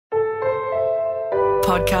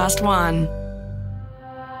Podcast One.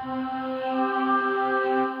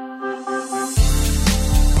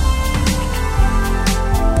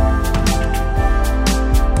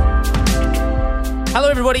 Hello,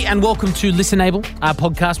 everybody, and welcome to Listen Able, our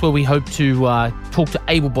podcast where we hope to talk to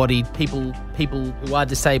able-bodied people who are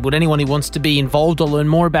disabled, anyone who wants to be involved or learn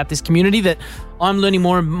more about this community that I'm learning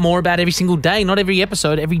more and more about every single day. Not every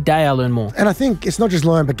episode, every day I learn more. And I think it's not just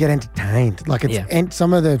learn, but get entertained. And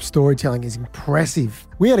some of the storytelling is impressive.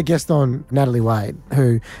 We had a guest on, Natalie Wade,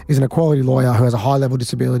 who is an equality lawyer who has a high-level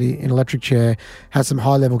disability, an electric chair, has some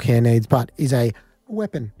high-level care needs, but is a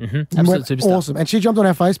weapon. Absolute superstar. Awesome. And she jumped on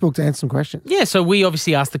our Facebook to answer some questions. Yeah, so we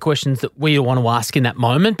obviously ask the questions that we want to ask in that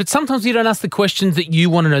moment, but sometimes we don't ask the questions that you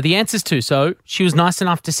want to know the answers to. So she was nice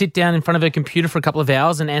enough to sit down in front of her computer for a couple of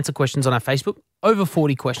hours and answer questions on our Facebook. Over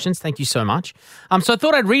 40 questions. Thank you so much. So I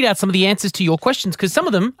thought I'd read out some of the answers to your questions because some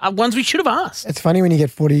of them are ones we should have asked. It's funny when you get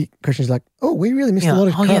 40 questions like, oh, we really missed a lot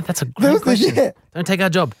of crap. Yeah, that's a great question. Don't take our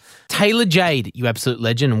job. Taylor Jade, you absolute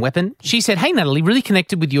legend and weapon. She said, hey, Natalie, really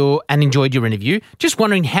connected with you and enjoyed your interview. Just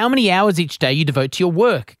wondering how many hours each day you devote to your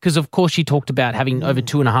work. Because, of course, she talked about having over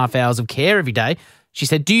 2.5 hours of care every day. She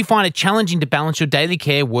said, do you find it challenging to balance your daily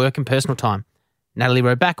care, work and personal time? Natalie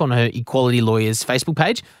wrote back on her Equality Lawyers Facebook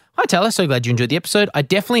page. Hi, Taylor. So glad you enjoyed the episode. I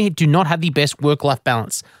definitely do not have the best work-life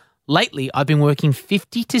balance. Lately, I've been working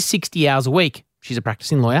 50 to 60 hours a week. She's a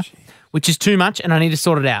practicing lawyer, which is too much, and I need to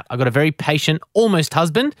sort it out. I've got a very patient, almost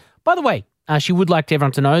husband. By the way, she would like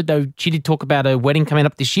everyone to know, though she did talk about a wedding coming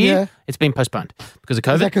up this year. Yeah. It's been postponed because of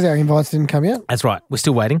COVID. Is that because our invites didn't come yet? That's right. We're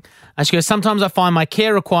still waiting. She goes, sometimes I find my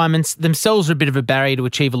care requirements themselves are a bit of a barrier to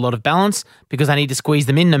achieve a lot of balance because I need to squeeze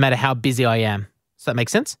them in no matter how busy I am. Does that make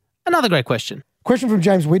sense? Another great question. Question from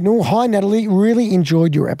James Whitnell. Hi, Natalie. Really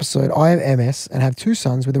enjoyed your episode. I have MS and have 2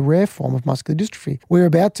 sons with a rare form of muscular dystrophy. We're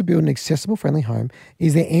about to build an accessible, friendly home.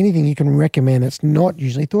 Is there anything you can recommend that's not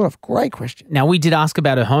usually thought of? Great question. Now, we did ask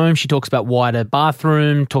about her home. She talks about wider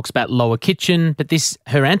bathroom, talks about lower kitchen, but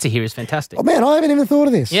her answer here is fantastic. Oh, man, I haven't even thought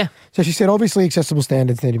of this. Yeah. So she said, obviously, accessible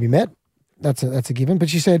standards need to be met. That's a given. But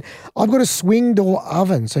she said, I've got a swing door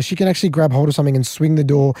oven, so she can actually grab hold of something and swing the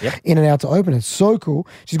door in and out to open it. So cool.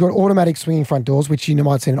 She's got automatic swinging front doors, which you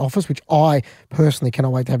might see in an office, which I personally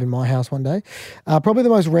cannot wait to have in my house one day. Probably the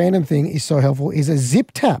most random thing is so helpful is a zip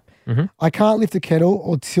tap. I can't lift a kettle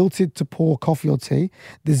or tilt it to pour coffee or tea.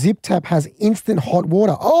 The zip tap has instant hot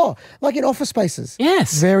water. Oh, like in office spaces.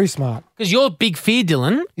 Yes. Very smart. Because your big fear,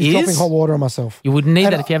 Dylan, is dropping hot water on myself. You wouldn't need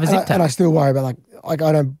that if you have a zip tap. And I still worry about like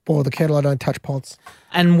I don't boil the kettle, I don't touch pots.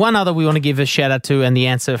 And one other we want to give a shout out to, and the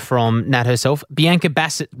answer from Nat herself, Bianca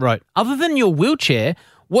Bassett wrote, other than your wheelchair,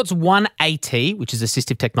 what's one AT, which is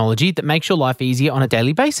assistive technology, that makes your life easier on a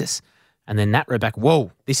daily basis? And then Nat wrote back,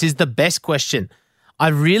 whoa, this is the best question.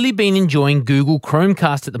 I've really been enjoying Google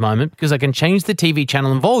Chromecast at the moment because I can change the TV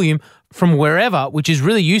channel and volume from wherever, which is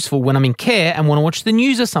really useful when I'm in care and want to watch the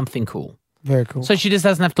news or something cool. Very cool. So she just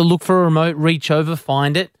doesn't have to look for a remote, reach over,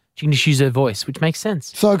 find it. She can just use her voice, which makes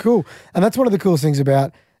sense. So cool. And that's one of the coolest things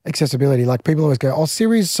about accessibility. Like people always go, oh,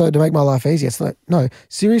 Siri's so to make my life easier. It's like, no,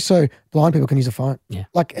 Siri's so blind people can use a phone. Yeah.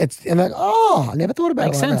 Like it's, and like, oh, I never thought about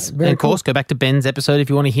makes it like sense. that. Very and of course, go back to Ben's episode if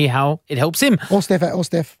you want to hear how it helps him. Or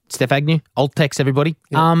Steph. Steph Agnew. Alt text, everybody.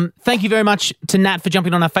 Yeah. Thank you very much to Nat for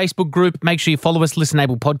jumping on our Facebook group. Make sure you follow us, Listen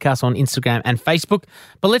Able Podcast on Instagram and Facebook.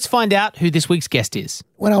 But let's find out who this week's guest is.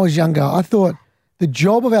 When I was younger, I thought the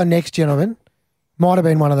job of our next gentleman might have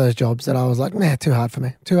been one of those jobs that I was like, nah, too hard for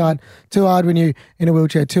me. Too hard when you're in a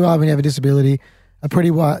wheelchair, too hard when you have a disability, a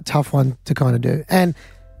pretty tough one to kind of do. And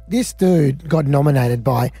this dude got nominated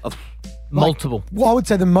by... multiple. Well, I would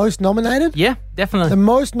say the most nominated. Yeah, definitely. The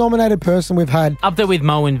most nominated person we've had. Up there with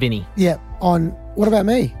Mo and Vinny. Yeah, on... What about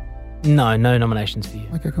me? No nominations for you.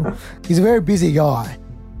 Okay, cool. He's a very busy guy.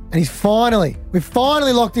 And we've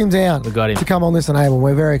finally locked him down. We got him. To come on Listen Able.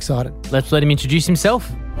 We're very excited. Let's let him introduce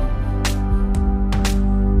himself.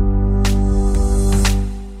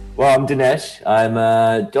 Well, I'm Dinesh. I'm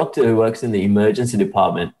a doctor who works in the emergency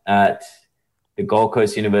department at the Gold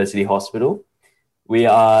Coast University Hospital. We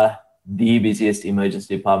are the busiest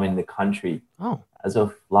emergency department in the country. Oh. As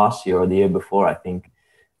of last year or the year before, I think.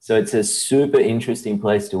 So it's a super interesting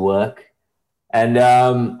place to work. And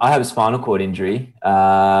I have a spinal cord injury,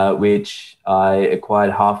 which I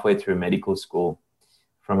acquired halfway through medical school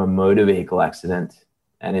from a motor vehicle accident.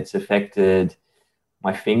 And it's affected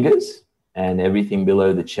my fingers and everything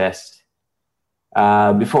below the chest.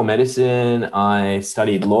 Before medicine, I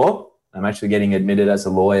studied law. I'm actually getting admitted as a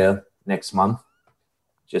lawyer next month,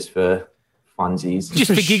 just for funsies.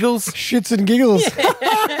 Just for giggles? Shits and giggles.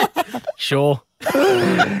 Yeah. Sure.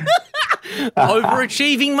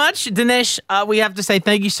 Overachieving much? Dinesh, we have to say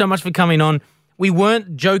thank you so much for coming on. We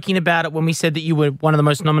weren't joking about it when we said that you were one of the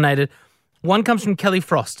most nominated. One comes from Kelly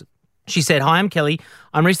Frost. She said, "Hi, I'm Kelly.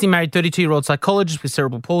 I'm recently married 32-year-old psychologist with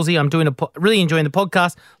cerebral palsy. I'm really enjoying the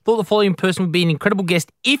podcast. Thought the following person would be an incredible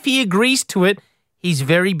guest. If he agrees to it, he's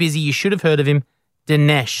very busy. You should have heard of him.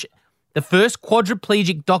 Dinesh, the first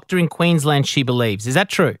quadriplegic doctor in Queensland, she believes. Is that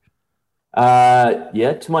true?"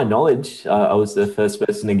 Yeah, to my knowledge, I was the first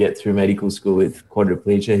person to get through medical school with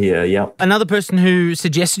quadriplegia here. Yeah. Another person who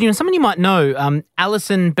suggested you, and someone you might know,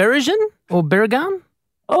 Alison Berrigan?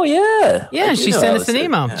 Oh, yeah. Yeah, she sent us an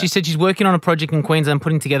email. Yeah. She said she's working on a project in Queensland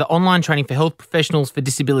putting together online training for health professionals for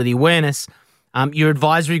disability awareness. Your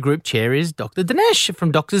advisory group chair is Dr. Dinesh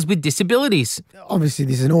from Doctors with Disabilities. Obviously,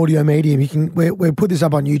 this is an audio medium. We'll put this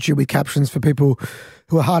up on YouTube with captions for people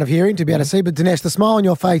who are hard of hearing to be able to see. But Dinesh, the smile on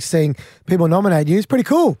your face seeing people nominate you is pretty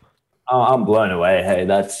cool. Oh, I'm blown away. Hey,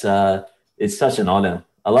 that's it's such an honor.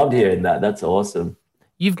 I loved hearing that. That's awesome.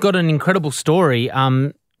 You've got an incredible story.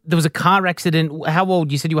 There was a car accident. How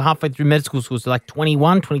old? You said you were halfway through medical school, so like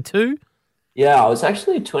 21, 22? Yeah, I was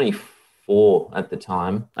actually 24 at the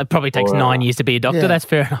time. It probably takes 9 years to be a doctor. Yeah. That's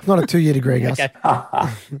fair enough. Not a 2-year degree, Gus.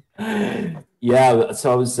 Okay. Yeah,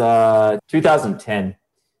 so I was 2010.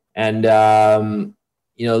 And,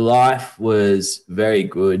 life was very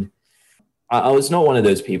good. I was not one of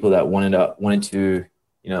those people that wanted to,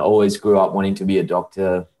 always grew up wanting to be a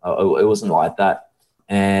doctor. It wasn't like that.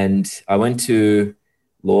 And I went to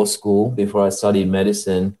law school before I studied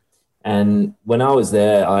medicine. And when I was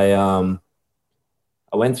there,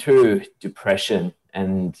 I went through depression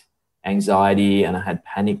and anxiety, and I had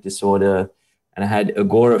panic disorder, and I had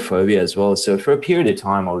agoraphobia as well. So for a period of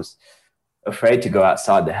time, I was afraid to go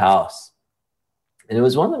outside the house. And it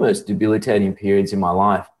was one of the most debilitating periods in my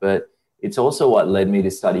life, but it's also what led me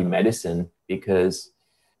to study medicine, because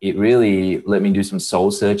it really let me do some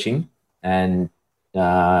soul searching, and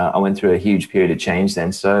I went through a huge period of change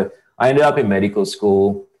then. So I ended up in medical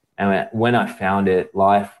school, and when I found it,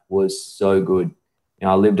 life was so good.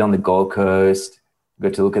 I lived on the Gold Coast,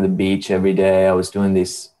 got to look at the beach every day. I was doing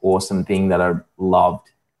this awesome thing that I loved.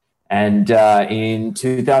 And in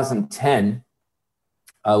 2010,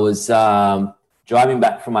 I was driving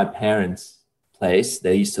back from my parents' place.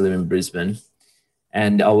 They used to live in Brisbane.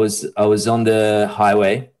 And I was on the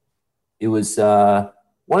highway. It was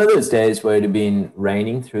one of those days where it had been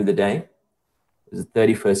raining through the day. It was the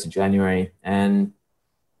 31st of January. And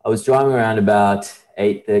I was driving around about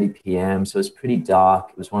 8:30 p.m. So it was pretty dark.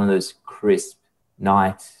 It was one of those crisp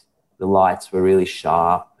nights. The lights were really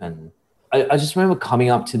sharp. And I just remember coming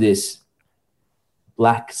up to this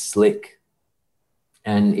black slick,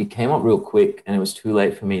 and it came up real quick, and it was too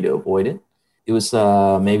late for me to avoid it. It was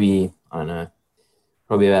maybe, I don't know,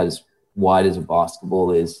 probably about as wide as a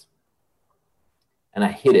basketball is. And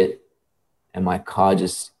I hit it, and my car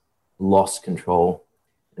just lost control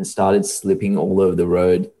and started slipping all over the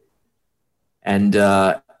road. And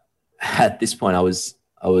at this point, I was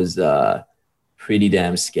pretty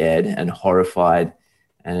damn scared and horrified,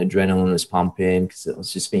 and adrenaline was pumping because it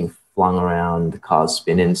was just being flung around, the car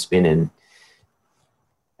spinning.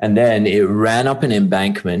 And then it ran up an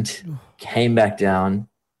embankment, came back down,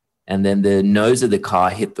 and then the nose of the car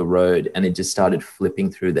hit the road, and it just started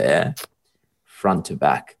flipping through the air, front to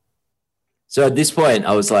back. So at this point,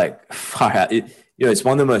 I was like, far out. It's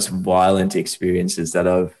one of the most violent experiences that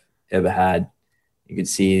I've ever had. You could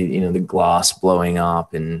see, the glass blowing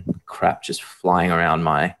up and crap just flying around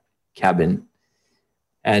my cabin.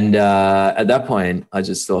 And at that point, I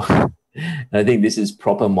just thought, I think this is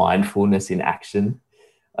proper mindfulness in action.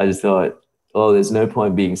 I just thought, there's no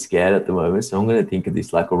point being scared at the moment. So I'm going to think of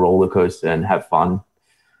this like a roller coaster and have fun.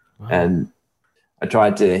 Wow. And I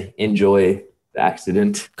tried to enjoy the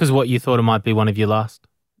accident. Because what, you thought it might be one of your last?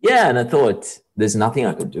 Yeah, and I thought there's nothing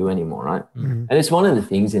I could do anymore, right? Mm-hmm. And it's one of the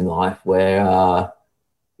things in life where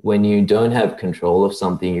when you don't have control of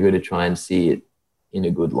something, you've got to try and see it in a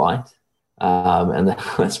good light. And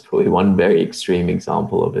that's probably one very extreme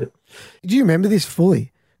example of it. Do you remember this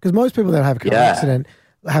fully? Because most people that have a car accident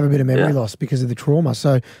have a bit of memory loss because of the trauma.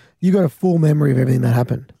 So you got a full memory of everything that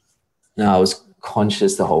happened. No, I was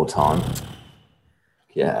conscious the whole time.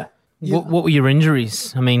 Yeah. What were your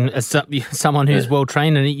injuries? I mean, as someone who's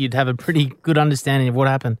well-trained in it, you'd have a pretty good understanding of what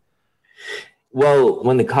happened. Well,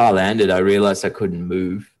 when the car landed, I realized I couldn't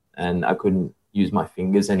move and I couldn't use my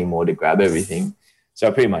fingers anymore to grab everything. So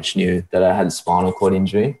I pretty much knew that I had a spinal cord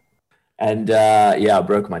injury. And, I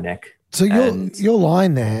broke my neck. So you're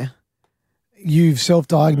lying there. You've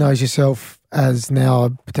self-diagnosed yourself as now a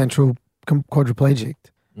potential quadriplegic.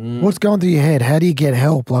 What's going through your head? How do you get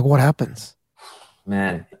help? Like, what happens?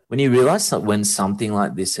 Man, when you realize that when something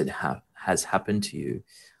like this has happened to you,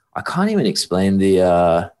 I can't even explain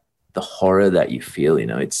the horror that you feel.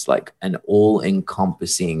 It's like an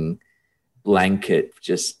all-encompassing blanket,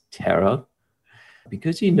 just terror,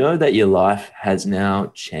 because you know that your life has now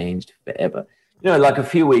changed forever. Like a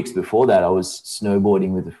few weeks before that, I was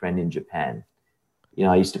snowboarding with a friend in Japan.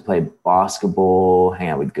 I used to play basketball, hang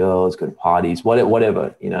out with girls, go to parties,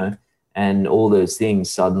 whatever, and all those things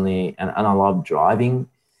suddenly, and I love driving.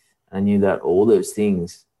 I knew that all those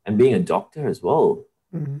things, and being a doctor as well,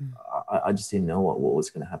 I just didn't know what was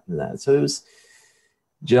going to happen to that. So it was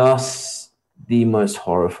just the most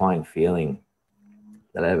horrifying feeling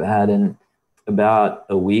that I ever had. And about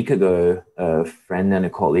a week ago, a friend and a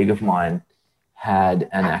colleague of mine had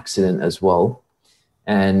an accident as well.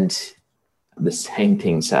 And the same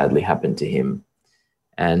thing sadly happened to him.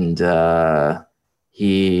 And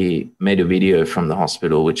he made a video from the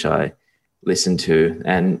hospital, which I listened to.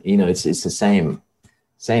 And, it's the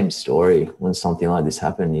same story. When something like this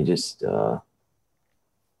happened, it's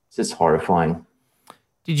just horrifying.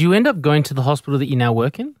 Did you end up going to the hospital that you now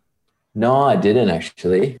work in? No, I didn't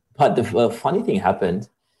actually. But the funny thing happened.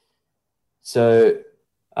 So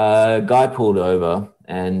a guy pulled over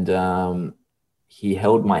and he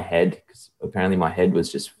held my head, because apparently my head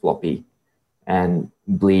was just floppy and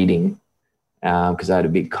bleeding, because I had a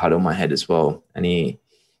big cut on my head as well. And he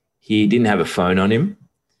didn't have a phone on him.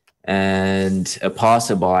 And a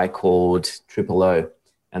passerby called 000.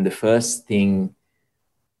 And the first thing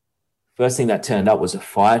that turned up was a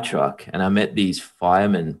fire truck. And I met these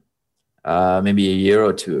firemen maybe a year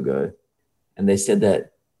or two ago. And they said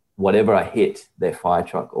that whatever I hit, their fire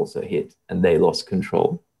truck also hit, and they lost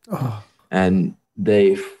control. Oh. And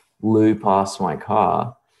they flew past my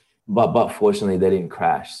car, but fortunately they didn't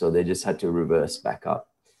crash. So they just had to reverse back up.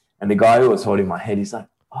 And the guy who was holding my head, he's like,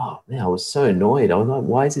 oh man, I was so annoyed. I was like,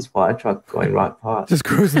 why is this fire truck going right past? Just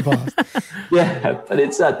cruising past. Yeah, but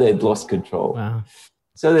it's that they'd lost control. Wow.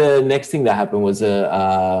 So the next thing that happened was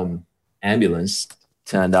a ambulance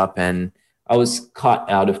turned up, and I was cut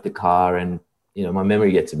out of the car, and my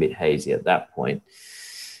memory gets a bit hazy at that point.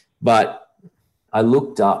 But I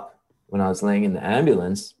looked up when I was laying in the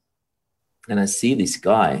ambulance, and I see this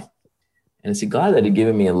guy, and it's a guy that had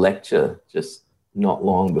given me a lecture just not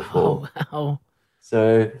long before. Oh, wow.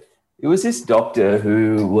 So it was this doctor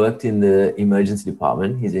who worked in the emergency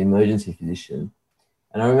department. He's an emergency physician.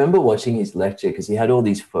 And I remember watching his lecture because he had all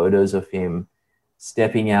these photos of him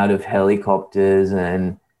stepping out of helicopters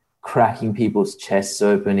and cracking people's chests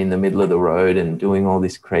open in the middle of the road and doing all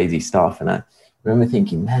this crazy stuff. And I remember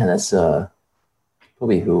thinking, man, that's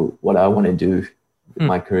probably what I want to do with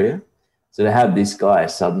my career. So to have this guy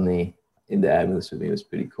suddenly in the ambulance with me was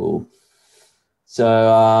pretty cool.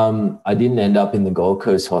 So I didn't end up in the Gold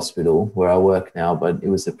Coast Hospital where I work now, but it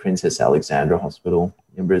was the Princess Alexandra Hospital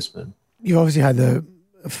in Brisbane. You obviously had the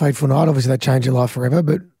fateful night. Obviously, that changed your life forever.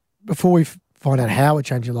 But before we find out how it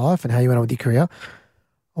changed your life and how you went on with your career,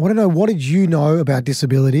 I want to know, what did you know about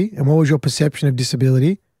disability and what was your perception of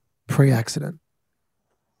disability pre-accident?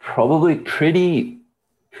 Probably pretty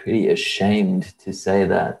ashamed to say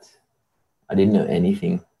that I didn't know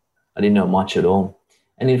anything. I didn't know much at all.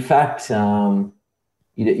 And in fact,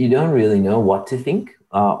 you don't really know what to think.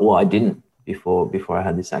 Well, I didn't before I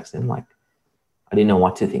had this accident. Like, I didn't know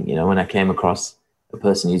what to think. When I came across a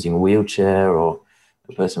person using a wheelchair or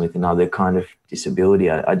a person with another kind of disability,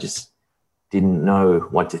 I just didn't know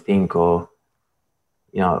what to think, or,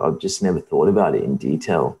 I've just never thought about it in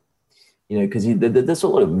detail, because there's a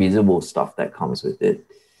lot of visible stuff that comes with it.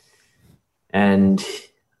 And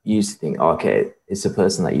you used to think, okay, it's a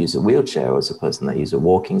person that uses a wheelchair, or it's a person that uses a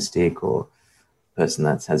walking stick, or a person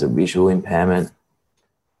that has a visual impairment.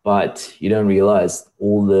 But you don't realize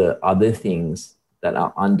all the other things that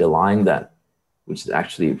are underlying that, which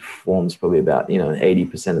actually forms probably about,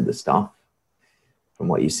 80% of the stuff from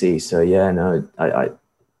what you see. So yeah, no, I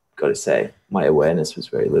got to say my awareness was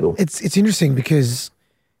very little. It's interesting because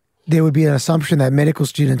there would be an assumption that medical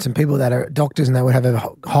students and people that are doctors and they would have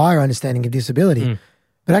a higher understanding of disability.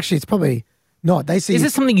 But actually it's probably not. They see. Is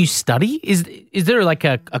it something you study? Is there like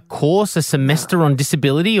a course, a semester on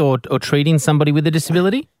disability or treating somebody with a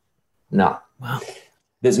disability? No. Wow.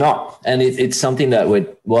 There's not. And it's something that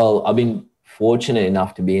I've been fortunate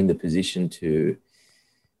enough to be in the position to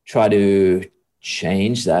try to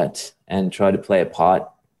change that and try to play a part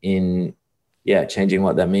in, changing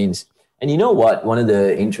what that means. And you know what? One of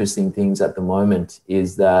the interesting things at the moment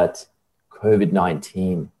is that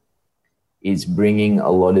COVID-19 is bringing a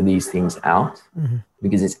lot of these things out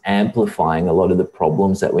because it's amplifying a lot of the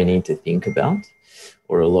problems that we need to think about,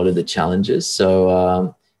 or a lot of the challenges.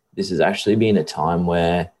 So this has actually been a time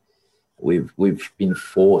where we've been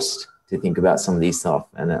forced to think about some of these stuff.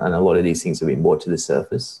 And a lot of these things have been brought to the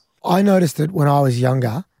surface. I noticed it when I was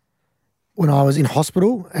younger, when I was in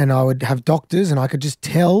hospital and I would have doctors and I could just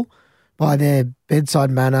tell by their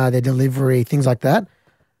bedside manner, their delivery, things like that,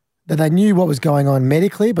 that they knew what was going on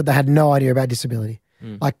medically, but they had no idea about disability.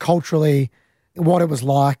 Like culturally, what it was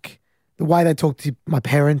like, the way they talked to my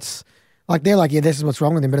parents. Like they're like, yeah, this is what's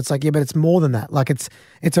wrong with him. But it's like, yeah, but it's more than that. Like it's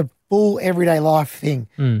a full everyday life thing.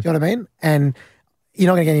 Do you know what I mean? And you're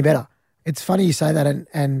not going to get any better. It's funny you say that.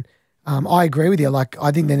 And I agree with you. Like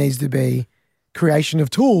I think there needs to be creation of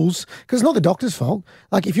tools because it's not the doctor's fault.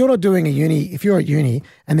 Like if you're not doing if you're at uni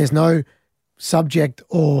and there's no subject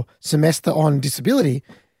or semester on disability,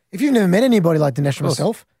 if you've never met anybody like Dinesh and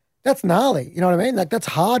myself, that's gnarly. You know what I mean? Like that's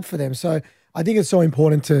hard for them. So I think it's so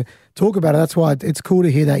important to talk about it. That's why it's cool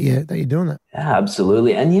to hear that you're doing that. Yeah,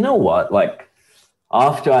 absolutely. And you know what? Like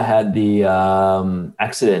after I had the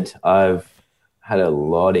accident, I've had a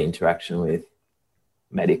lot of interaction with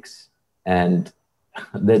medics, and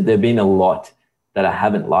there've been a lot that I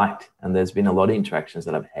haven't liked, and there's been a lot of interactions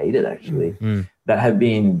that I've hated actually that have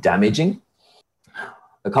been damaging.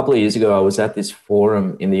 A couple of years ago, I was at this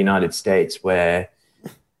forum in the United States where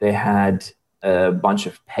they had a bunch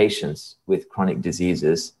of patients with chronic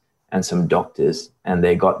diseases and some doctors, and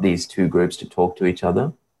they got these two groups to talk to each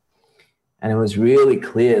other. And it was really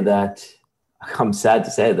clear that, I'm sad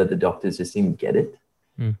to say that the doctors just didn't get it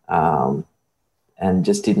and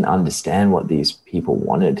just didn't understand what these people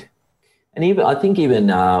wanted. And I think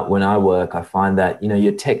when I work, I find that,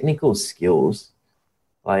 your technical skills,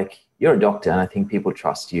 like you're a doctor, and I think people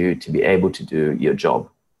trust you to be able to do your job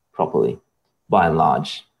properly by and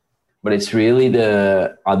large. But it's really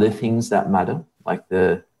the other things that matter, like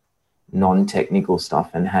the non-technical stuff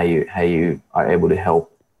and how you are able to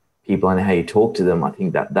help people and how you talk to them. I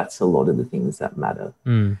think that's a lot of the things that matter.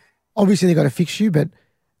 Obviously, they got to fix you, but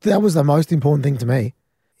that was the most important thing to me.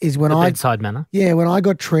 Is when bedside manner. Yeah, when I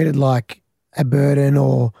got treated like a burden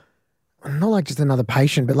or not like just another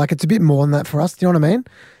patient, but like it's a bit more than that for us. Do you know what I mean?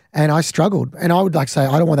 And I struggled, and I would like say,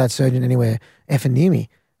 I don't want that surgeon anywhere effing near me.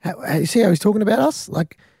 You see how he's talking about us?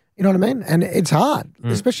 Like, you know what I mean? And it's hard,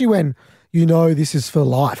 especially when this is for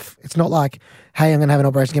life. It's not like, hey, I'm going to have an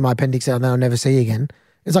operation, get my appendix out, and then I'll never see you again.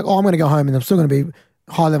 It's like, oh, I'm going to go home and I'm still going to be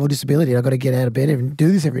high-level disability. I've got to get out of bed and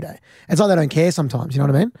do this every day. It's like they don't care sometimes, you know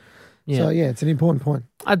what I mean? Yeah. So, yeah, it's an important point.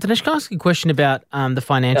 Dinesh, can I ask you a question about the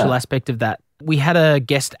financial aspect of that? We had a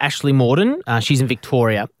guest, Ashley Morden. She's in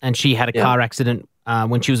Victoria, and she had a car accident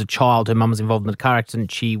when she was a child. Her mum was involved in a car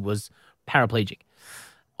accident. She was paraplegic.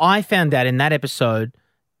 I found out in that episode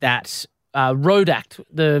that Road Act,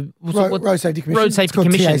 Road Safety Commission. Road Safety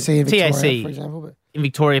Commission, TAC in Victoria, for example. In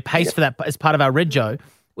Victoria, pays for that as part of our Rego.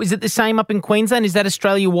 Was it the same up in Queensland? Is that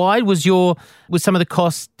Australia-wide? Was some of the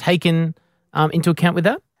costs taken into account with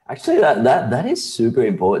that? Actually, that is super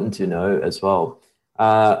important to know as well.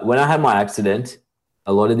 When I had my accident,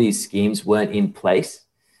 a lot of these schemes weren't in place,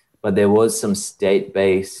 but there was some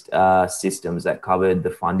state-based systems that covered the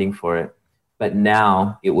funding for it. But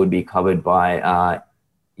now it would be covered by,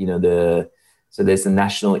 so there's the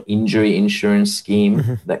National Injury Insurance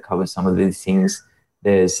Scheme that covers some of these things.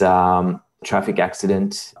 There's traffic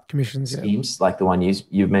accident commissions schemes like the one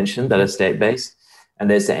you've mentioned that are state-based. And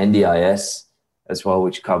there's the NDIS as well,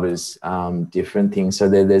 which covers different things. So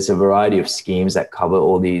there's a variety of schemes that cover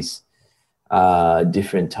all these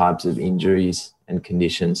different types of injuries and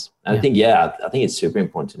conditions. And I think it's super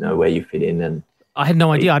important to know where you fit in. And I had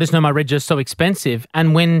no idea. I just know my Reg is so expensive.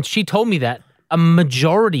 And when she told me that, a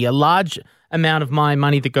large amount of my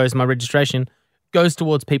money that goes to my registration goes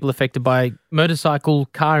towards people affected by motorcycle,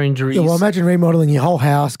 car injuries. Yeah, well, imagine remodeling your whole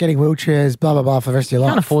house, getting wheelchairs, blah, blah, blah for the rest of your life.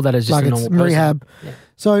 Can't afford that as just a normal person. Rehab. Yeah.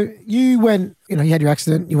 So you went, you had your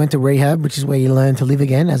accident, you went to rehab, which is where you learn to live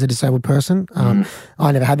again as a disabled person.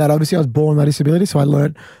 I never had that, obviously. I was born with a disability, so I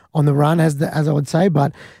learned on the run, as I would say.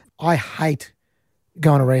 But I hate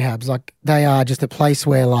going to rehabs. Like, they are just a place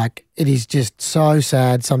where, like, it is just so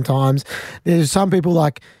sad sometimes. There's some people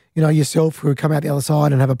like, yourself who come out the other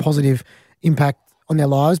side and have a positive impact on their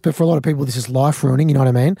lives. But for a lot of people, this is life ruining, you know what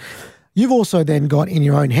I mean? You've also then got in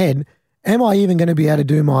your own head, am I even going to be able to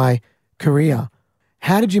do my career?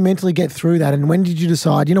 How did you mentally get through that? And when did you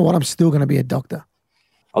decide, you know what, I'm still going to be a doctor?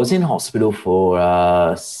 I was in hospital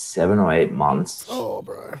for 7 or 8 months. Oh,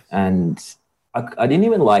 bro. And I didn't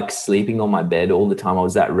even like sleeping on my bed all the time. I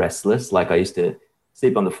was that restless. Like, I used to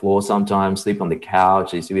sleep on the floor sometimes, sleep on the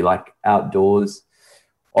couch. I used to be like outdoors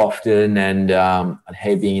often, and I'd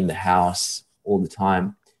hate being in the house all the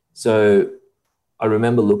time. So I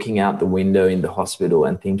remember looking out the window in the hospital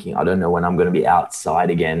and thinking, I don't know when I'm going to be outside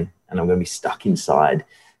again and I'm going to be stuck inside.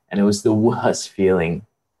 And it was the worst feeling.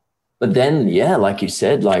 But then, yeah, like you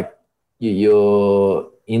said, like you're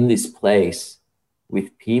in this place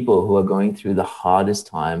with people who are going through the hardest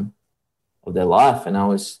time of their life. And I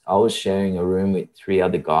was sharing a room with 3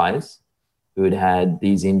 other guys who had had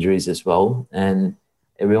these injuries as well. And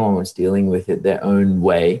everyone was dealing with it their own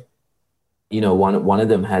way. You know, one of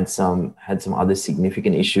them had some other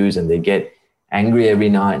significant issues, and they get angry every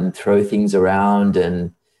night and throw things around.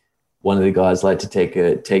 And one of the guys liked to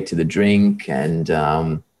take to the drink, and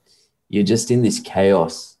you're just in this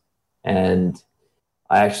chaos. And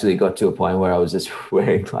I actually got to a point where I was just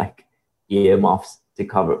wearing like earmuffs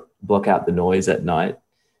to block out the noise at night,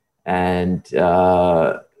 and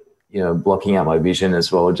blocking out my vision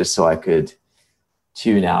as well, just so I could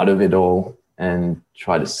tune out of it all and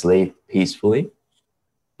try to sleep peacefully.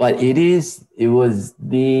 But it was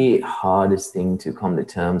the hardest thing to come to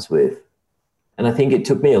terms with. And I think it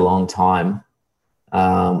took me a long time.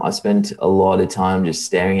 I spent a lot of time just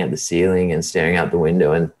staring at the ceiling and staring out the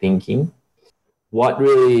window and thinking. What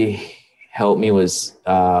really helped me was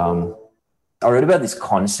I read about this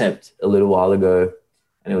concept a little while ago,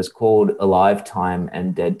 and it was called Alive Time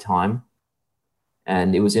and Dead Time.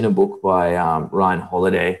 And it was in a book by Ryan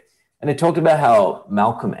Holiday. And it talked about how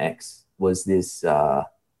Malcolm X was this, he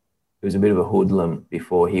was a bit of a hoodlum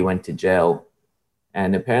before he went to jail.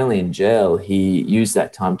 And apparently in jail, he used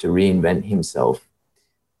that time to reinvent himself.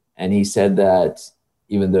 And he said that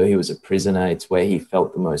even though he was a prisoner, it's where he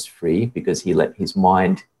felt the most free, because he let his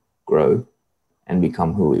mind grow and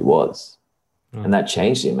become who he was. And that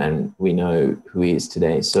changed him, and we know who he is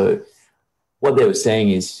today. So what they were saying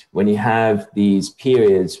is, when you have these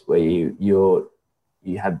periods where you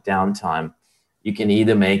have downtime, you can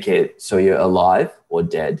either make it so you're alive or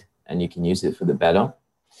dead, and you can use it for the better.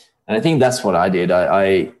 And I think that's what I did.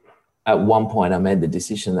 I at one point I made the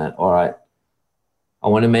decision that, all right, I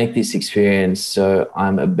want to make this experience so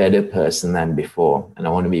I'm a better person than before, and I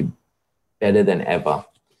want to be better than ever.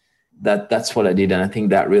 That's what I did. And I think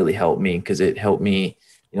that really helped me, because it helped me,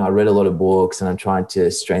 I read a lot of books, and I'm trying to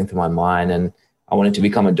strengthen my mind, and I wanted to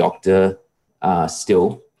become a doctor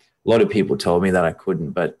still. A lot of people told me that I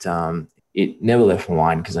couldn't, but it never left my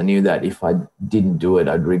mind, because I knew that if I didn't do it,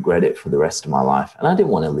 I'd regret it for the rest of my life. And I didn't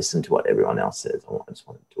want to listen to what everyone else says. I just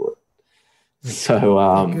wanted to do it. So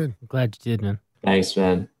good. I'm glad you did, man. Thanks,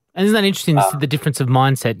 man. And isn't that interesting, the difference of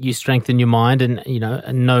mindset? You strengthen your mind, and,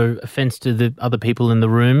 and no offense to the other people in the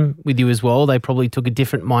room with you as well, they probably took a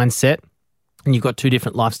different mindset, and you've got 2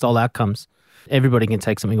 different lifestyle outcomes. Everybody can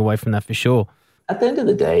take something away from that for sure. At the end of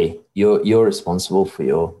the day, you're responsible for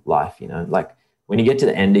your life, like when you get to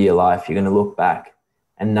the end of your life, you're going to look back,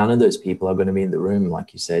 and none of those people are going to be in the room,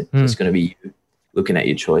 like you said. It's going to be you looking at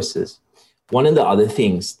your choices. One of the other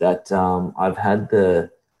things that I've had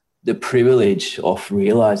the privilege of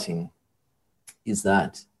realizing is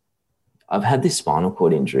that I've had this spinal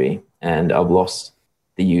cord injury, and I've lost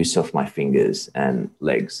the use of my fingers and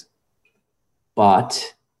legs.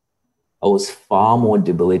 But I was far more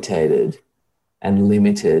debilitated and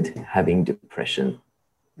limited having depression.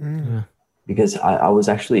 Because I was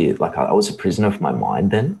actually I was a prisoner of my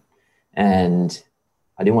mind then, and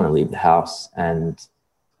I didn't want to leave the house, and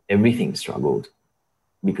everything struggled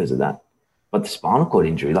because of that. But the spinal cord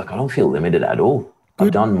injury, I don't feel limited at all. Good.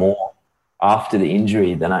 I've done more after the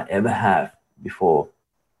injury than I ever have before.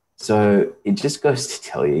 So it just goes to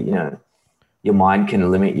tell you, your mind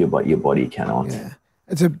can limit you, but your body cannot. Yeah.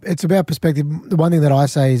 It's about perspective. The one thing that I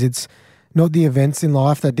say is, it's not the events in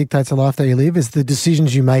life that dictates the life that you live, it's the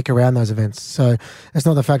decisions you make around those events. So it's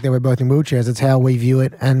not the fact that we're both in wheelchairs, it's how we view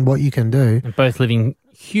it and what you can do. And both living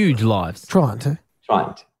huge lives. Trying to.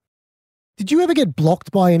 Did you ever get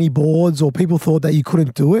blocked by any boards, or people thought that you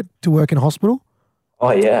couldn't do it to work in hospital?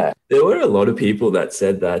 Oh, yeah. There were a lot of people that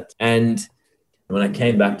said that. And when I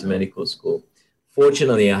came back to medical school,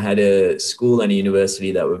 fortunately, I had a school and a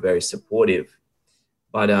university that were very supportive.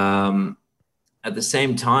 But at the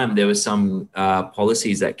same time, there were some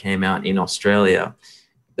policies that came out in Australia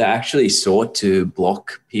that actually sought to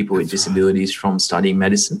block people with disabilities from studying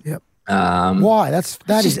medicine. Yep. Why?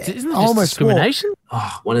 That is isn't almost discrimination.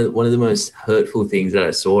 One of the most hurtful things that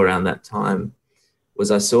I saw around that time was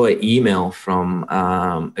I saw an email from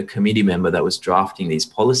a committee member that was drafting these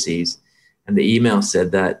policies, and the email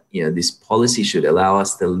said that this policy should allow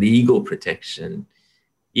us the legal protection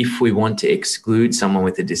if we want to exclude someone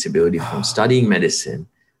with a disability from studying medicine,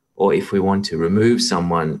 or if we want to remove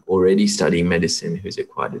someone already studying medicine who's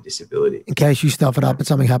acquired a disability. In case you stuff it up and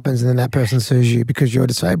something happens and then that person sues you because you're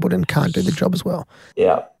disabled and can't do the job as well.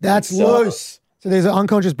 Yeah. That's loose. So there's an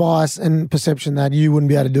unconscious bias and perception that you wouldn't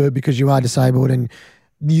be able to do it because you are disabled, and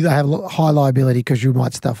you have high liability because you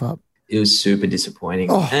might stuff up. It was super disappointing.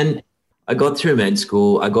 And I got through med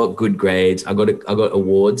school. I got good grades. I got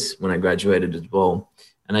awards when I graduated as well.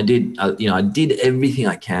 And I did everything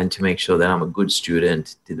I can to make sure that I'm a good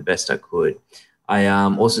student, did the best I could. I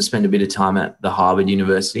also spent a bit of time at the Harvard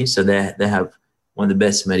University. So they have one of the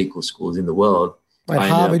best medical schools in the world. Wait,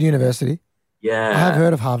 Harvard University? Yeah. I have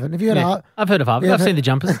heard of Harvard. Have you heard of Harvard? I've heard of Harvard. I've seen the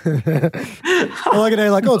jumpers. I like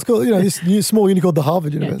it. Like, oh, it's cool. This new small uni called the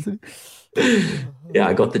Harvard University. Yeah,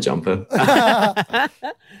 I got the jumper.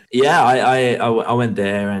 Yeah, I went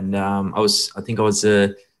there, and I think I was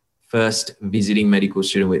the first visiting medical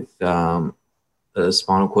student with a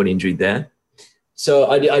spinal cord injury there. So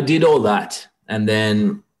I did all that, and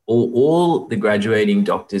then all the graduating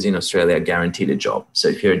doctors in Australia are guaranteed a job. So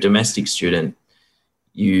if you're a domestic student,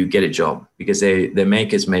 you get a job because they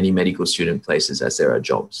make as many medical student places as there are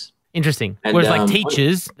jobs. Interesting. And, whereas like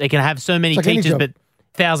teachers, they can have so many teachers, but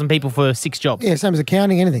 1,000 people for 6 jobs. Yeah, same as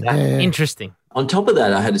accounting, anything. Yeah. Interesting. On top of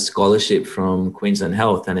that, I had a scholarship from Queensland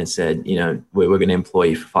Health, and it said, we're going to employ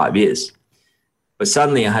you for 5 years. But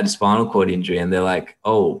suddenly I had a spinal cord injury, and they're like,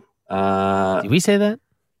 oh. Did we say that?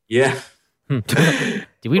 Yeah. Did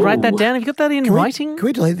we write that down? Have you got that in writing? Can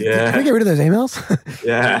we delete Yeah. Can we get rid of those emails?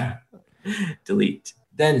 Yeah. Delete.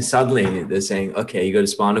 Then suddenly they're saying, okay, you got a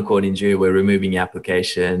spinal cord injury. We're removing your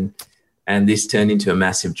application. And this turned into a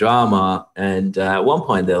massive drama. And at one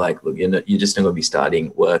point they're like, look, you're just not going to be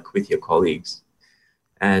starting work with your colleagues.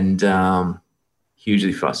 And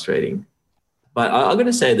hugely frustrating. But I'm going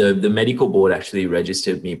to say the medical board actually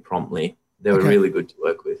registered me promptly. They were really good to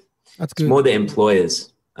work with. That's good. It's more the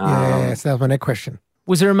employers. Yes, that was my next question.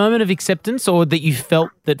 Was there a moment of acceptance or that you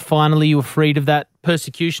felt that finally you were freed of that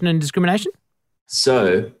persecution and discrimination?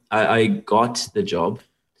 So I got the job,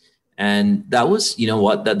 and that was,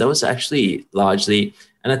 that was actually largely,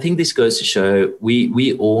 and I think this goes to show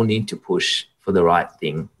we all need to push for the right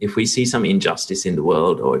thing. If we see some injustice in the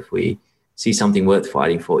world, or if we see something worth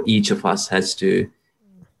fighting for, each of us has to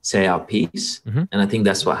say our piece. Mm-hmm. And I think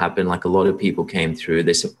that's what happened. Like, a lot of people came through,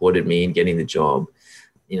 they supported me in getting the job.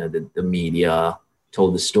 The media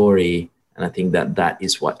told the story. And I think that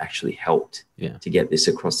is what actually helped to get this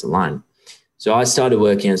across the line. So I started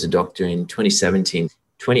working as a doctor in 2017.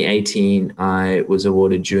 2018, I was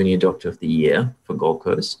awarded Junior Doctor of the Year for Gold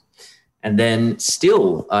Coast. And then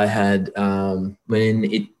still I had, when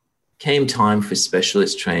it came time for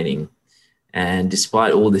specialist training, and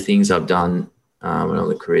despite all the things I've done in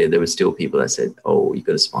the career, there were still people that said, oh, you've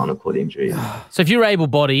got a spinal cord injury. So if you're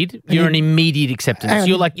able-bodied, you're an immediate acceptance.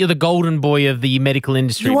 You're the golden boy of the medical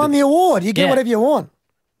industry. You won the award. You get whatever you want.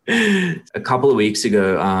 A couple of weeks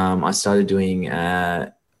ago, I started doing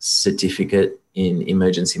a certificate in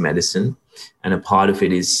emergency medicine, and a part of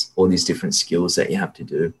it is all these different skills that you have to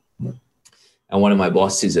do. And one of my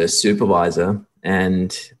bosses is a supervisor,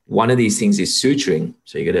 and one of these things is suturing.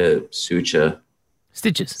 So you got to suture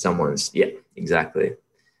stitches. Someone's, exactly.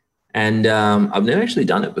 And I've never actually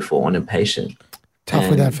done it before on a patient. Tough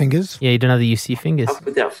without fingers. Yeah, you don't have the use of your fingers. Tough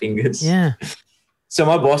without fingers. Yeah. So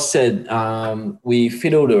my boss said we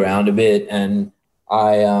fiddled around a bit, and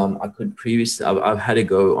I could previously, I've had to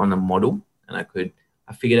go on a model, and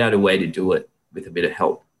I figured out a way to do it with a bit of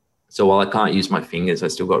help. So while I can't use my fingers, I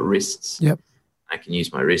still got wrists. Yep. I can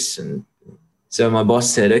use my wrists. And so my boss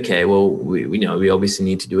said, okay, well, we obviously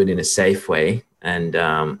need to do it in a safe way.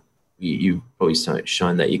 And you've probably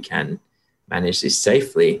shown that you can manage this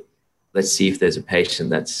safely. Let's see if there's a patient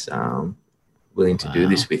that's willing to do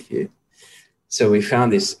this with you. So we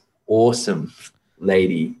found this awesome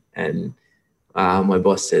lady, and my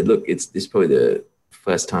boss said, look, this is probably the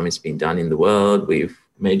first time it's been done in the world. We've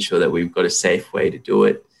made sure that we've got a safe way to do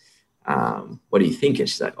it. What do you think? And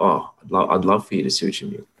she's like, oh, I'd love for you to suture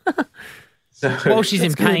me. Well, she's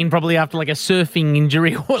in pain probably after like a surfing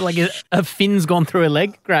injury or like a fin's gone through her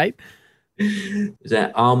leg. Great. Is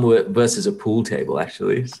that arm versus a pool table,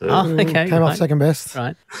 actually. So okay. Came off second best.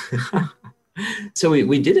 Right. So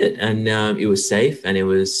we did it, and it was safe, and it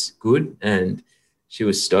was good, and she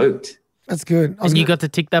was stoked. That's good. And you got to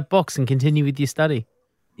tick that box and continue with your study.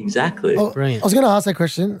 Exactly. Brilliant. I was going to ask that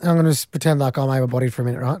question. I'm going to just pretend like I'm able-bodied for a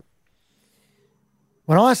minute, right?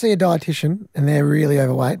 When I see a dietitian and they're really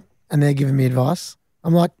overweight and they're giving me advice,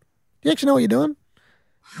 I'm like, do you actually know what you're doing?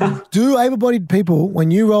 Do able-bodied people, when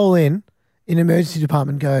you roll in an emergency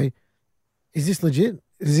department, go, is this legit?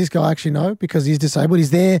 Does this guy actually know because he's disabled?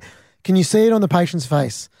 Can you see it on the patient's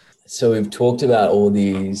face? So we've talked about all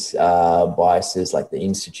these biases, like the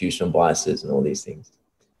institutional biases and all these things.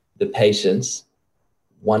 The patients,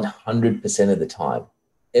 100% of the time,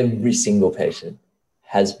 every single patient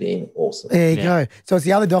has been awesome. There you go. So it's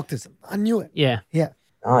the other doctors. I knew it. Yeah. Yeah.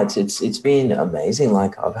 No, it's been amazing.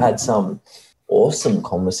 Like, I've had some awesome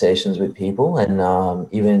conversations with people, and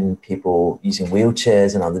even people using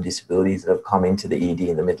wheelchairs and other disabilities that have come into the ED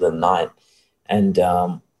in the middle of the night. And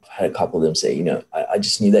I've had a couple of them say, you know, I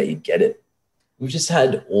just knew that you'd get it. We've just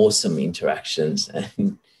had awesome interactions.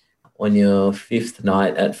 And on your fifth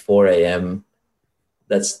night at 4 a.m.,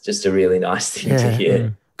 that's just a really nice thing to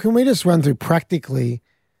hear. Can we just run through practically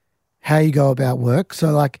how you go about work?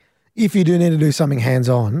 So like if you do need to do something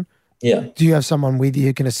hands-on, do you have someone with you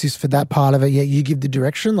who can assist for that part of it, yet you give the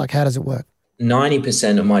direction? Like how does it work?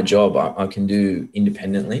 90% of my job I can do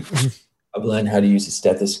independently. I've learned how to use a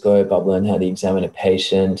stethoscope. I've learned how to examine a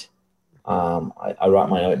patient. I write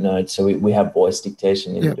my own notes. So we have voice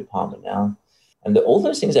dictation in the department now. And all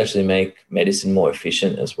those things actually make medicine more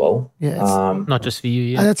efficient as well. Yeah, not just for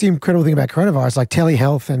you. And that's the incredible thing about coronavirus, like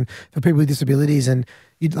telehealth and for people with disabilities, and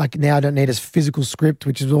you like now don't need a physical script,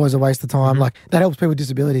 which is always a waste of time. Like that helps people with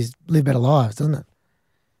disabilities live better lives, doesn't it?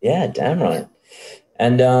 Yeah, damn right.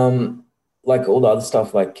 And like all the other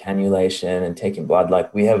stuff like cannulation and taking blood,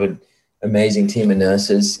 like we have an amazing team of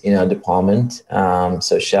nurses in our department.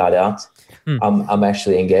 So shout out. I'm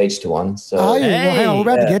actually engaged to one. So well, hang on,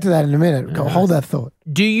 we're about to get to that in a minute. Hold that thought.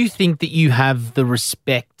 Do you think that you have the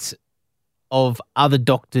respect of other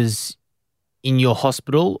doctors in your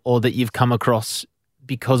hospital or that you've come across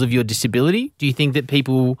because of your disability? Do you think that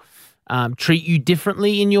people treat you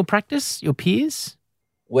differently in your practice, your peers?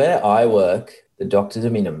 Where I work, the doctors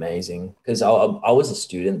have been amazing because I was a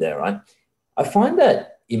student there, right? I find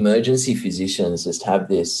that emergency physicians just have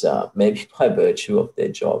this, maybe by virtue of their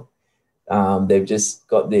job, they've just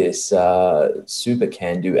got this super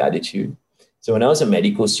can-do attitude. So when I was a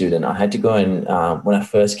medical student, I had to go and when I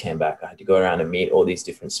first came back, I had to go around and meet all these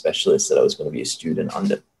different specialists that I was going to be a student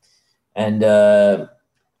under. And there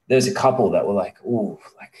was a couple that were like, ooh,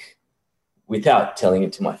 like without telling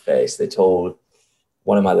it to my face, they told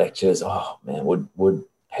one of my lecturers, oh man, would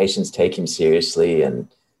patients take him seriously and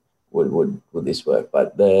would this work?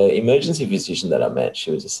 But the emergency physician that I met,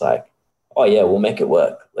 she was just like, oh yeah, we'll make it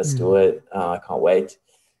work. Let's do it. I can't wait.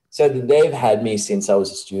 So they've had me since I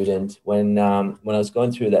was a student. When I was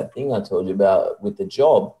going through that thing I told you about with the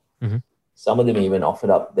job, some of them even offered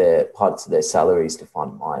up their parts of their salaries to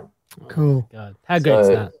fund mine. Cool. God. How good is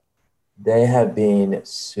that? They have been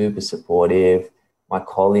super supportive. My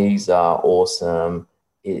colleagues are awesome.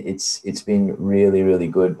 It's been really, really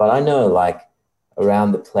good. But I know like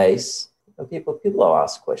around the place, people will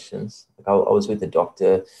ask questions. Like I was with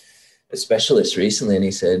a specialist recently, and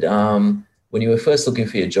he said, when you were first looking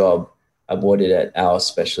for your job, I bought it at our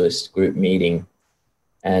specialist group meeting.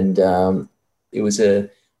 And it was a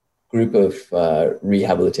group of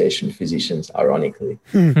rehabilitation physicians, ironically.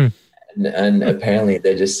 And apparently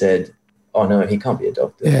they just said, oh, no, he can't be a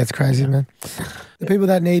doctor. Yeah, it's crazy, man. The people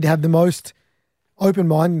that need to have the most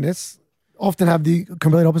open-mindedness often have the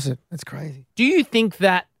complete opposite. That's crazy. Do you think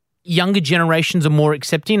that younger generations are more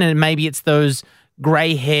accepting and maybe it's those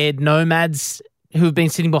grey-haired nomads who have been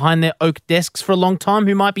sitting behind their oak desks for a long time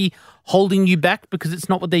who might be holding you back because it's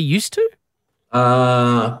not what they're used to?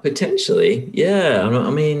 Potentially, yeah.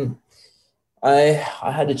 I mean, I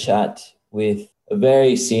had a chat with a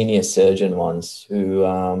very senior surgeon once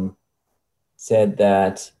who said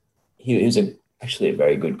that he was actually a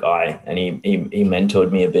very good guy and he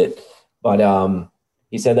mentored me a bit. But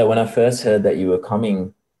he said that when I first heard that you were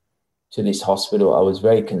coming to this hospital, I was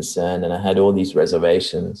very concerned and I had all these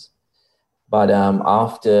reservations. But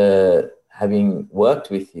after having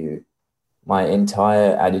worked with you, my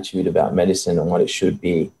entire attitude about medicine and what it should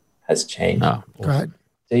be has changed. Oh, right.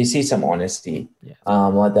 So you see some honesty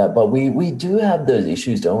like that. But we do have those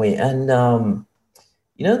issues, don't we? And,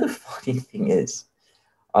 you know, the funny thing is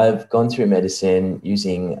I've gone through medicine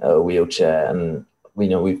using a wheelchair and,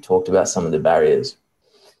 we've talked about some of the barriers.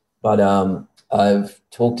 But I've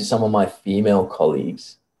talked to some of my female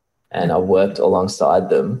colleagues and I've worked alongside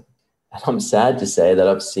them. And I'm sad to say that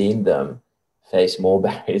I've seen them face more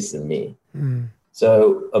barriers than me.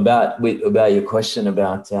 So about your question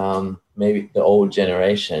about maybe the old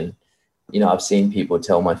generation, I've seen people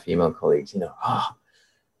tell my female colleagues,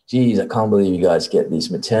 geez, I can't believe you guys get this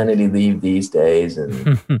maternity leave these days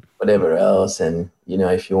and whatever else. And,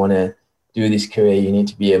 if you want to do this career, you need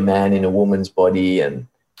to be a man in a woman's body and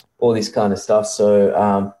all this kind of stuff.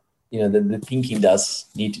 So, the thinking does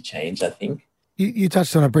need to change, I think. You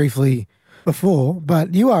touched on it briefly before,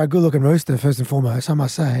 but you are a good-looking rooster, first and foremost, I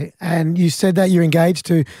must say. And you said that you're engaged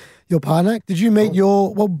to your partner. Did you meet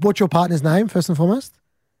what's your partner's name, first and foremost?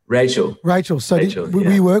 Rachel. So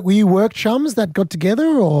were you work chums that got together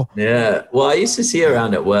or? Yeah. Well, I used to see her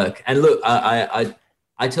around at work. And look,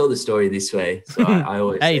 I I tell the story this way. So I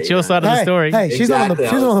always Hey, say, it's your side of the story. Hey, she's on the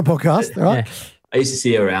podcast, all right? I used to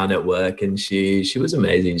see her around at work, and she was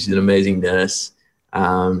amazing. She's an amazing nurse.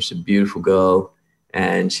 She's a beautiful girl,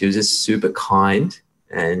 and she was just super kind.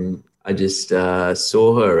 And I just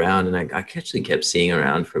saw her around, and I actually kept seeing her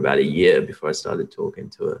around for about a year before I started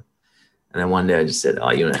talking to her. And then one day I just said,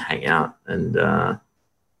 "Oh, you want to hang out?" And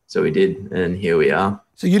so we did, and here we are.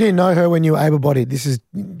 So you didn't know her when you were able-bodied? This is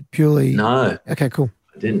purely... No. Okay, cool.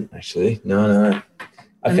 I didn't, actually. No.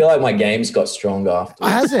 I feel like my games got stronger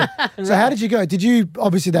afterwards. Has it? So how did you go? Did you,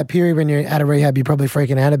 obviously that period when you're out of rehab, you're probably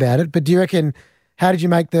freaking out about it, but do you reckon, how did you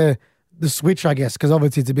make the switch, I guess? Because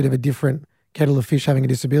obviously it's a bit of a different kettle of fish having a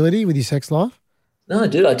disability with your sex life. No,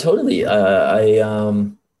 dude, I totally,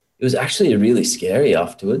 it was actually really scary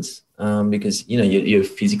afterwards because, you know, you're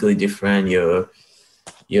physically different,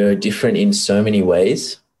 you're different in so many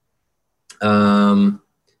ways. But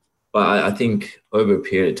I think over a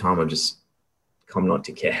period of time, I've just come not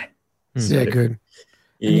to care. So, yeah, good.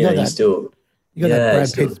 You got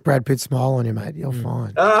that Brad Pitt smile on you, mate. You're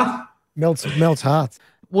fine. Melts hearts.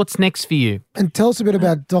 What's next for you? And tell us a bit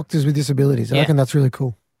about Doctors with Disabilities. I reckon that's really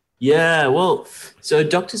cool. Yeah, well, so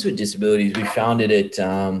Doctors with Disabilities, we founded it.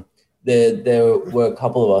 There were a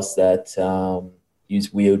couple of us that use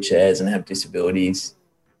wheelchairs and have disabilities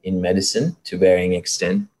in medicine to varying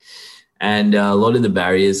extent. And a lot of the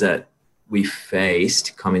barriers that we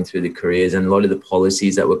faced coming through the careers and a lot of the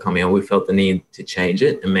policies that were coming on, we felt the need to change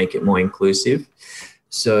it and make it more inclusive.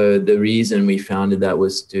 So the reason we founded that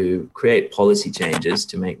was to create policy changes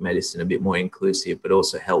to make medicine a bit more inclusive, but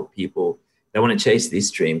also help people that want to chase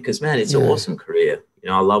this dream. Because, man, it's an awesome career. You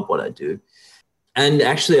know, I love what I do. And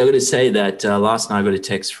actually, I got to say that last night I got a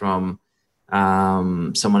text from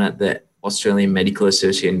someone at the Australian Medical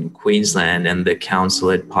Association in Queensland, and the council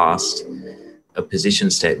had passed a position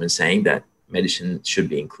statement saying that medicine should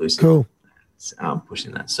be inclusive. Cool.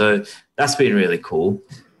 Pushing that. So that's been really cool.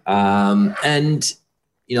 And,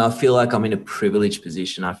 you know, I feel like I'm in a privileged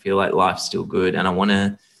position. I feel like life's still good, and I want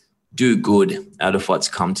to do good out of what's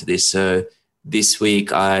come to this. So this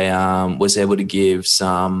week I was able to give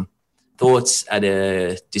some thoughts at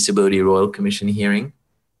a Disability Royal Commission hearing,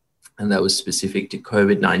 and that was specific to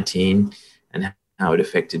COVID-19 and how it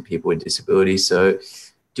affected people with disabilities. So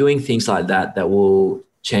doing things like that will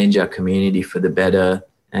change our community for the better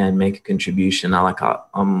and make a contribution. I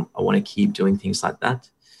want to keep doing things like that.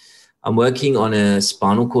 I'm working on a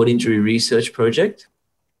spinal cord injury research project.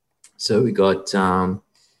 So we got $2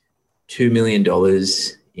 million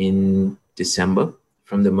in December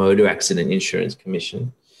from the Motor Accident Insurance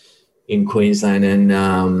Commission in Queensland.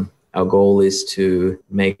 And our goal is to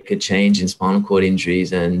make a change in spinal cord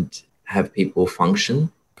injuries and have people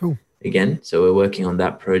function again. So we're working on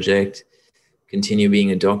that project, continue being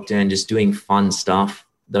a doctor and just doing fun stuff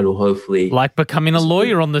that'll hopefully... Like becoming a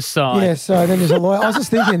lawyer on the side. Yeah, so then there's a lawyer. I was just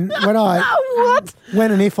thinking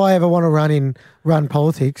when and if I ever want to run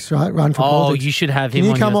politics, right? Run for politics. Oh, you should have him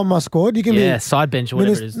Can you come on my squad? You can be side bench or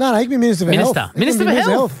whatever it is. No, you can be Minister for Health. Minister for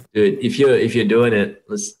Health. Dude, if you're doing it,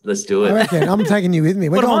 let's do it. I reckon. I'm taking you with me.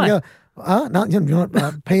 What am I? No, you're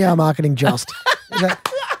not PR marketing just.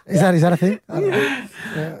 Is that a thing? I don't know.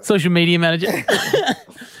 Yeah. Social media manager.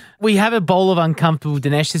 We have a bowl of uncomfortable,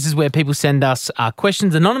 Dinesh. This is where people send us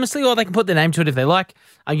questions anonymously, or they can put their name to it if they like.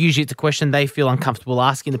 Usually it's a question they feel uncomfortable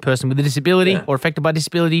asking the person with a disability or affected by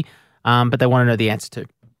disability, but they want to know the answer to.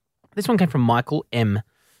 This one came from Michael M.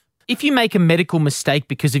 If you make a medical mistake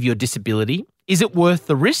because of your disability, is it worth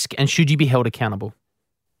the risk, and should you be held accountable?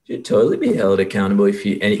 You should totally be held accountable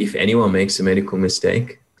if anyone makes a medical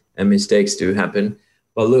mistake, and mistakes do happen.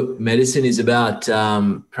 But look, medicine is about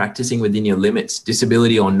practicing within your limits,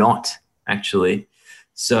 disability or not, actually.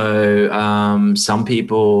 So some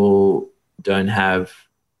people don't have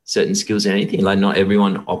certain skills in anything. Like not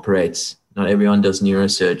everyone operates. Not everyone does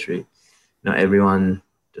neurosurgery. Not everyone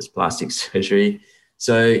does plastic surgery.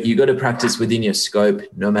 So you got to practice within your scope,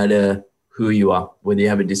 no matter who you are, whether you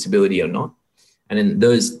have a disability or not. And then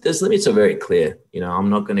those limits are very clear. You know, I'm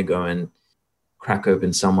not going to go and crack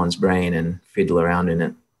open someone's brain and fiddle around in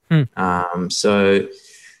it. So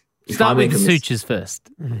start with the sutures first.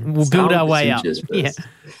 We'll build our way up. Yeah,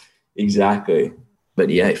 exactly. But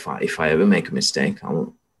yeah, if I ever make a mistake,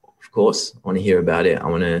 of course, I want to hear about it. I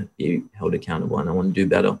want to be held accountable, and I want to do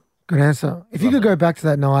better. Good answer. If you could go back to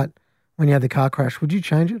that night when you had the car crash, would you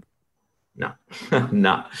change it? No,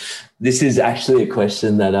 no. This is actually a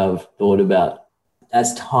question that I've thought about.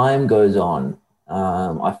 As time goes on,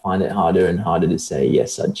 I find it harder and harder to say,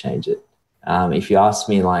 yes, I'd change it. If you asked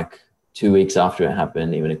me like 2 weeks after it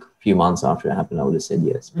happened, even a few months after it happened, I would have said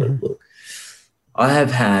yes. But look, I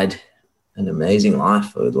have had an amazing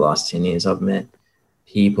life over the last 10 years. I've met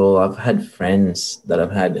people, I've had friends that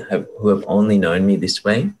who have only known me this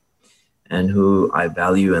way and who I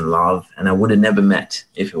value and love, and I would have never met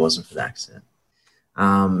if it wasn't for the accident.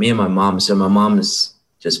 Me and my mum. So my mum has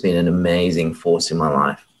just been an amazing force in my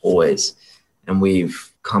life, always. And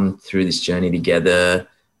we've come through this journey together.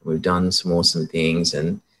 We've done some awesome things,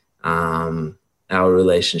 and our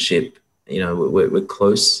relationship, we're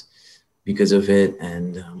close because of it.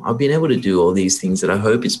 And I've been able to do all these things that I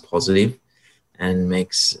hope is positive and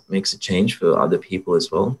makes a change for other people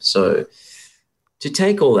as well. So to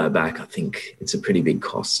take all that back, I think it's a pretty big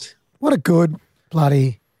cost. What a good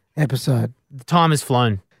bloody episode. The time has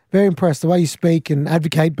flown. Very impressed the way you speak and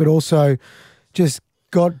advocate, but also just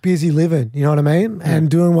got busy living, you know what I mean? And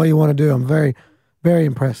doing what you want to do. I'm very, very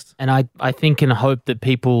impressed. And I think and hope that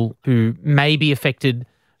people who may be affected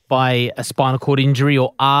by a spinal cord injury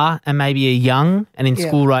or are and maybe are young and in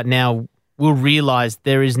school right now will realise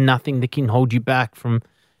there is nothing that can hold you back from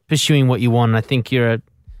pursuing what you want. And I think you're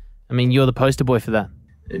the poster boy for that.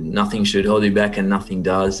 Nothing should hold you back and nothing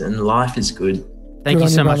does. And life is good. Thank you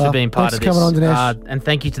so much for being part Thanks of for this. coming on, Dinesh. And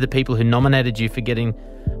thank you to the people who nominated you for getting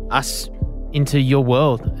us into your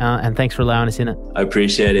world. And thanks for allowing us in it. I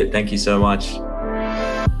appreciate it. Thank you so much.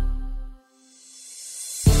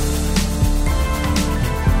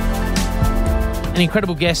 An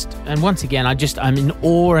incredible guest. And once again, I'm in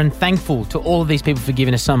awe and thankful to all of these people for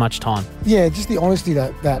giving us so much time. Yeah, just the honesty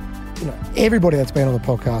that everybody that's been on the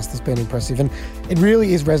podcast has been impressive, and it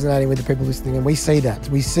really is resonating with the people listening, and we see that.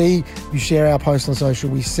 We see you share our posts on social.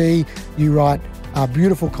 We see you write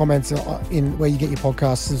beautiful comments in where you get your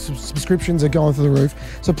podcasts. The subscriptions are going through the roof.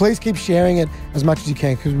 So please keep sharing it as much as you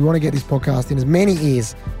can, because we want to get this podcast in as many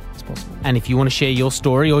ears as possible. And if you want to share your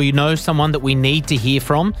story or you know someone that we need to hear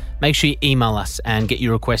from, make sure you email us and get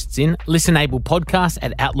your requests in.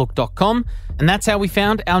 listenablepodcast@outlook.com. And that's how we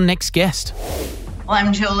found our next guest. Well,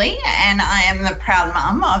 I'm Julie, and I am the proud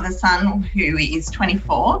mum of a son who is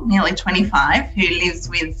 24, nearly 25, who lives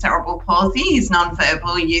with cerebral palsy. He's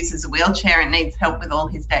nonverbal, uses a wheelchair and needs help with all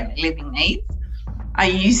his daily living needs. I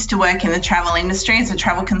used to work in the travel industry as a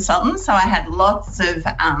travel consultant, so I had lots of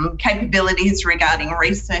capabilities regarding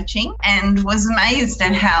researching, and was amazed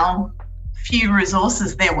at how few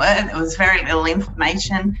resources there were. There was very little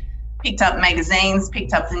information. Picked up magazines,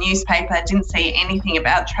 picked up the newspaper, didn't see anything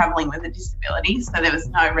about travelling with a disability, so there was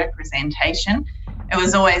no representation. It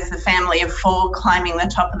was always the family of four climbing the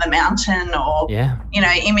top of the mountain or,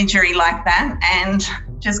 imagery like that, and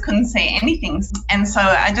just couldn't see anything. And so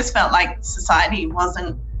I just felt like society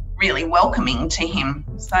wasn't really welcoming to him.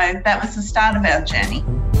 So that was the start of our journey.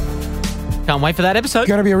 Can't wait for that episode.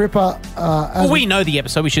 Going to be a ripper. We know the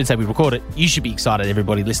episode. We should say we record it. You should be excited,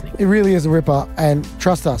 everybody listening. It really is a ripper, and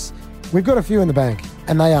trust us, we've got a few in the bank,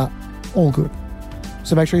 and they are all good.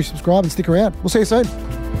 So make sure you subscribe and stick around. We'll see you soon.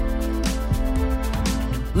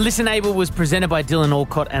 Listen Able was presented by Dylan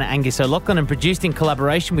Alcott and Angus O'Loughlin and produced in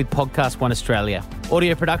collaboration with Podcast One Australia.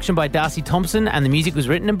 Audio production by Darcy Thompson, and the music was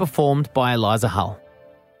written and performed by Eliza Hull.